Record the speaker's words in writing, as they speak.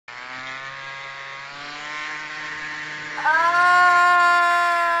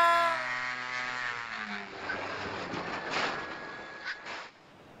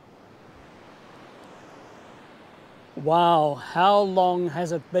Wow, how long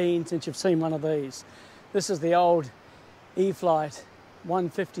has it been since you've seen one of these? This is the old E-flite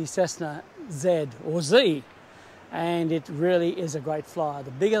 150 Cessna Z or Z, and it really is a great flyer.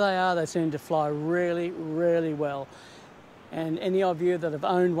 The bigger they are, they seem to fly really, really well. And any of you that have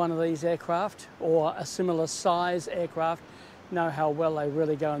owned one of these aircraft or a similar size aircraft know how well they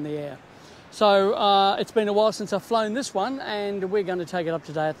really go in the air. So it's been a while since I've flown this one, and we're going to take it up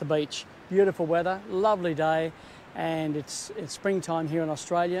today at the beach. Beautiful weather, lovely day, and it's springtime here in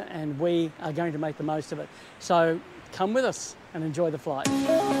Australia, and we are going to make the most of it. So come with us and enjoy the flight.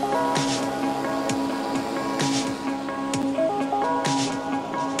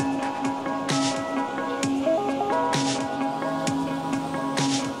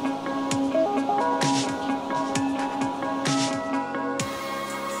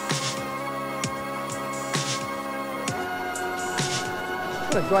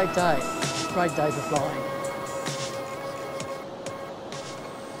 What a great day for flying.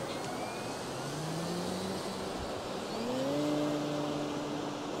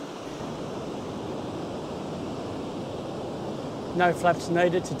 No flaps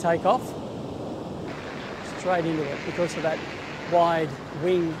needed to take off. Straight into it because of that wide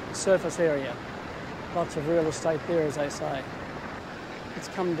wing surface area. Lots of real estate there, as they say. Let's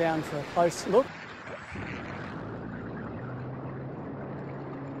come down for a close look.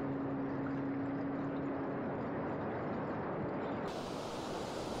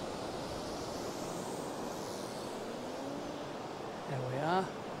 There we are.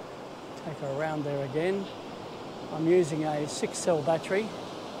 Take her around there again. I'm using a 6-cell battery.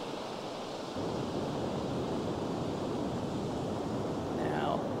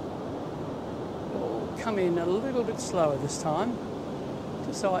 Now, we'll come in a little bit slower this time,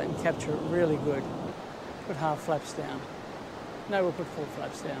 just so I can capture it really good. Put half flaps down. No, we'll put full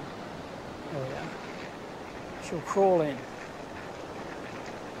flaps down. There we are. She'll crawl in.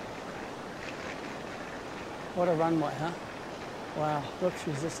 What a runway, huh? Wow, look,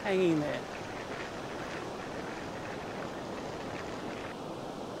 she's just hanging there.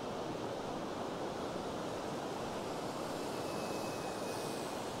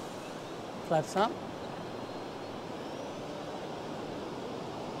 Flaps up,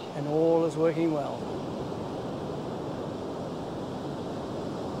 and all is working well.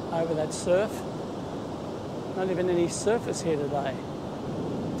 Over that surf, not even any surface here today.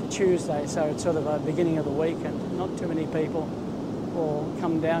 It's a Tuesday, so it's sort of a beginning of the week, and not too many people will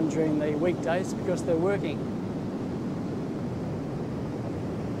come down during the weekdays because they're working.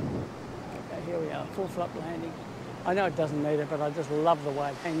 Okay, here we are, full flap landing. I know it doesn't need it, but I just love the way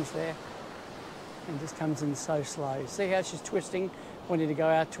it hangs there. And just comes in so slow. See how she's twisting, wanting to go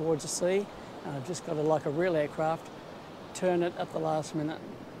out towards the sea? And I've just got to, like a real aircraft, turn it at the last minute.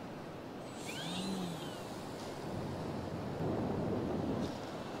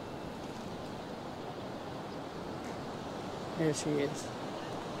 There she is.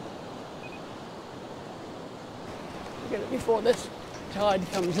 Get it before this tide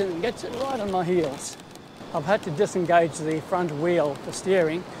comes in and gets it right on my heels. I've had to disengage the front wheel for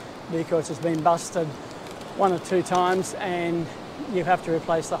steering because it's been busted 1 or 2 times and you have to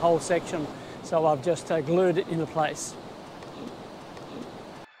replace the whole section. So I've just glued it into place.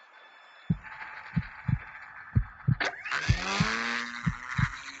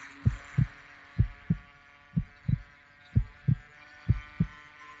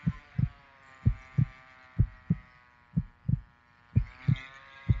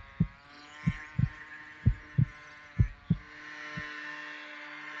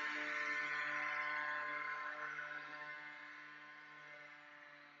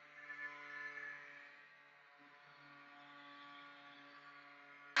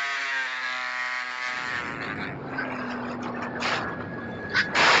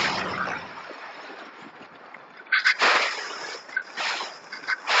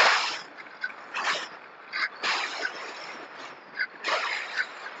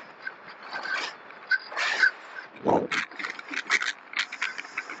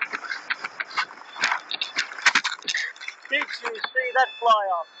 Did you see that fly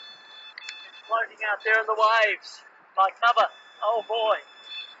off? It's floating out there in the waves. My cover. Oh boy.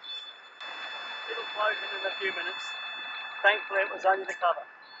 It'll float in a few minutes. Thankfully it was only the cover.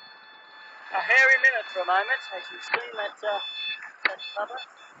 A hairy minute for a moment as you've seen that cover.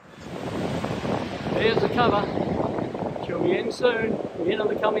 There's the cover. She'll be in soon. In on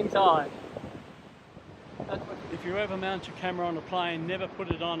the coming tide. If you ever mount your camera on a plane, never put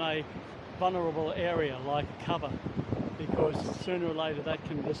it on a vulnerable area like a cover, because sooner or later that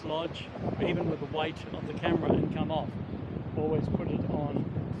can dislodge, even with the weight of the camera, and come off. Always put it on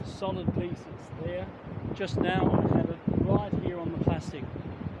solid pieces. There, just now I had it right here on the plastic,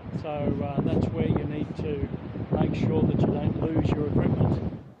 so that's where you need to make sure that you don't lose your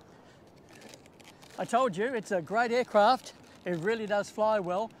equipment. I told you, it's a great aircraft. It really does fly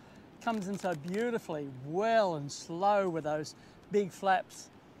well. Comes in so beautifully, well and slow with those big flaps.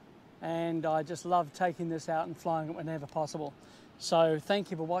 And I just love taking this out and flying it whenever possible. So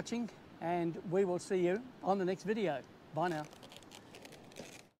thank you for watching, and we will see you on the next video. Bye now.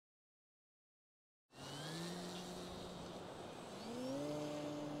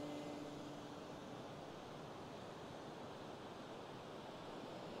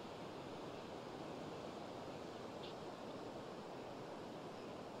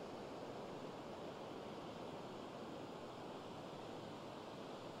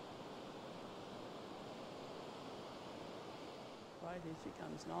 Right, here she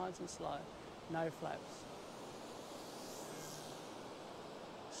comes, nice and slow, no flaps.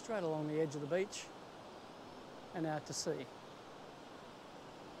 Straight along the edge of the beach and out to sea.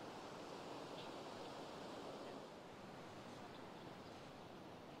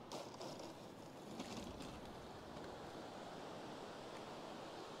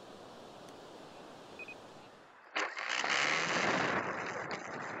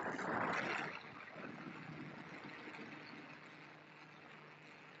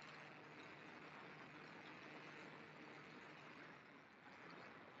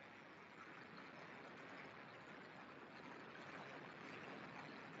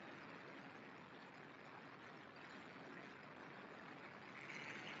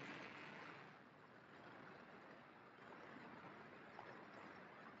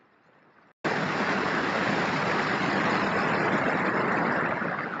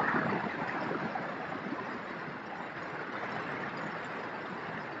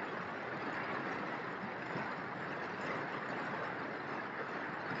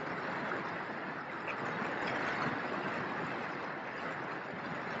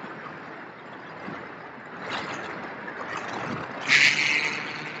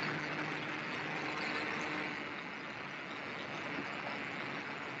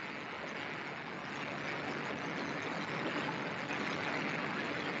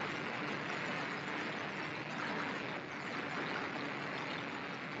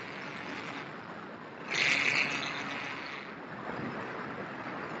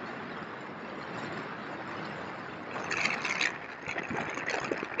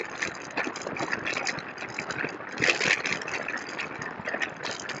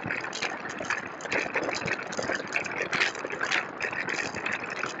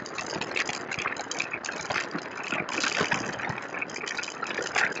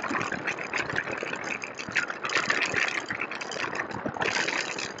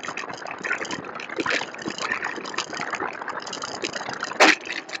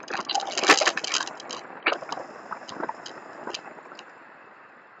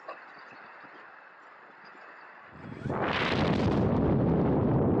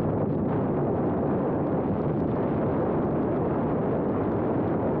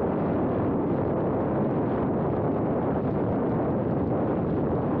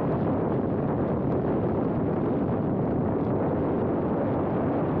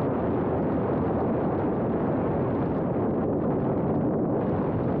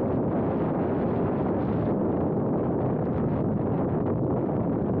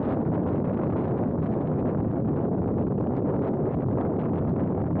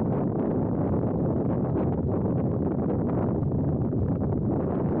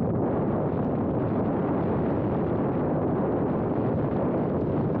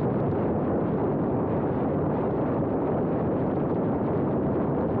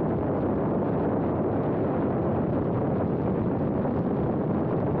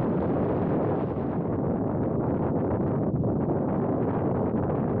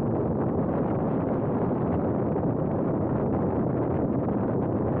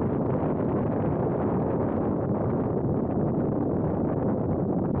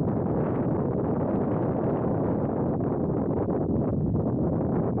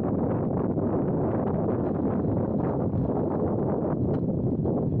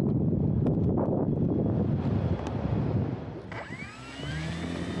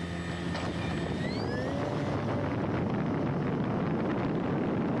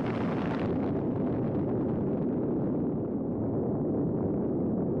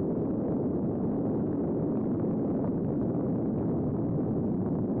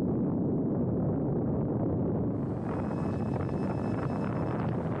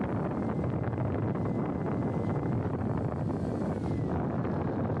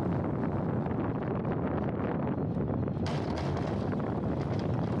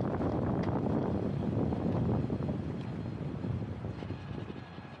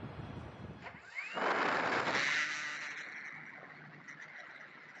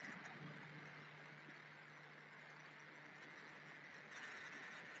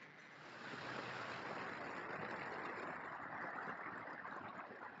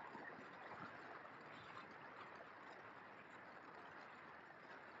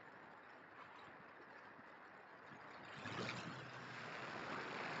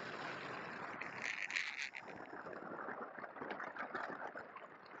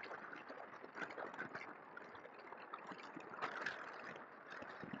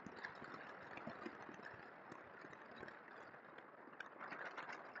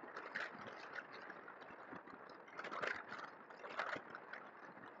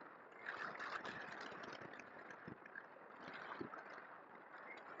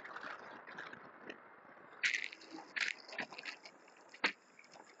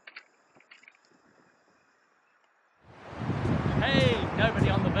 nobody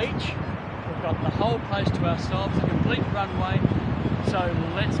on the beach. We've got the whole place to ourselves, a complete runway. So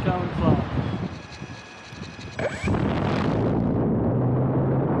let's go and fly.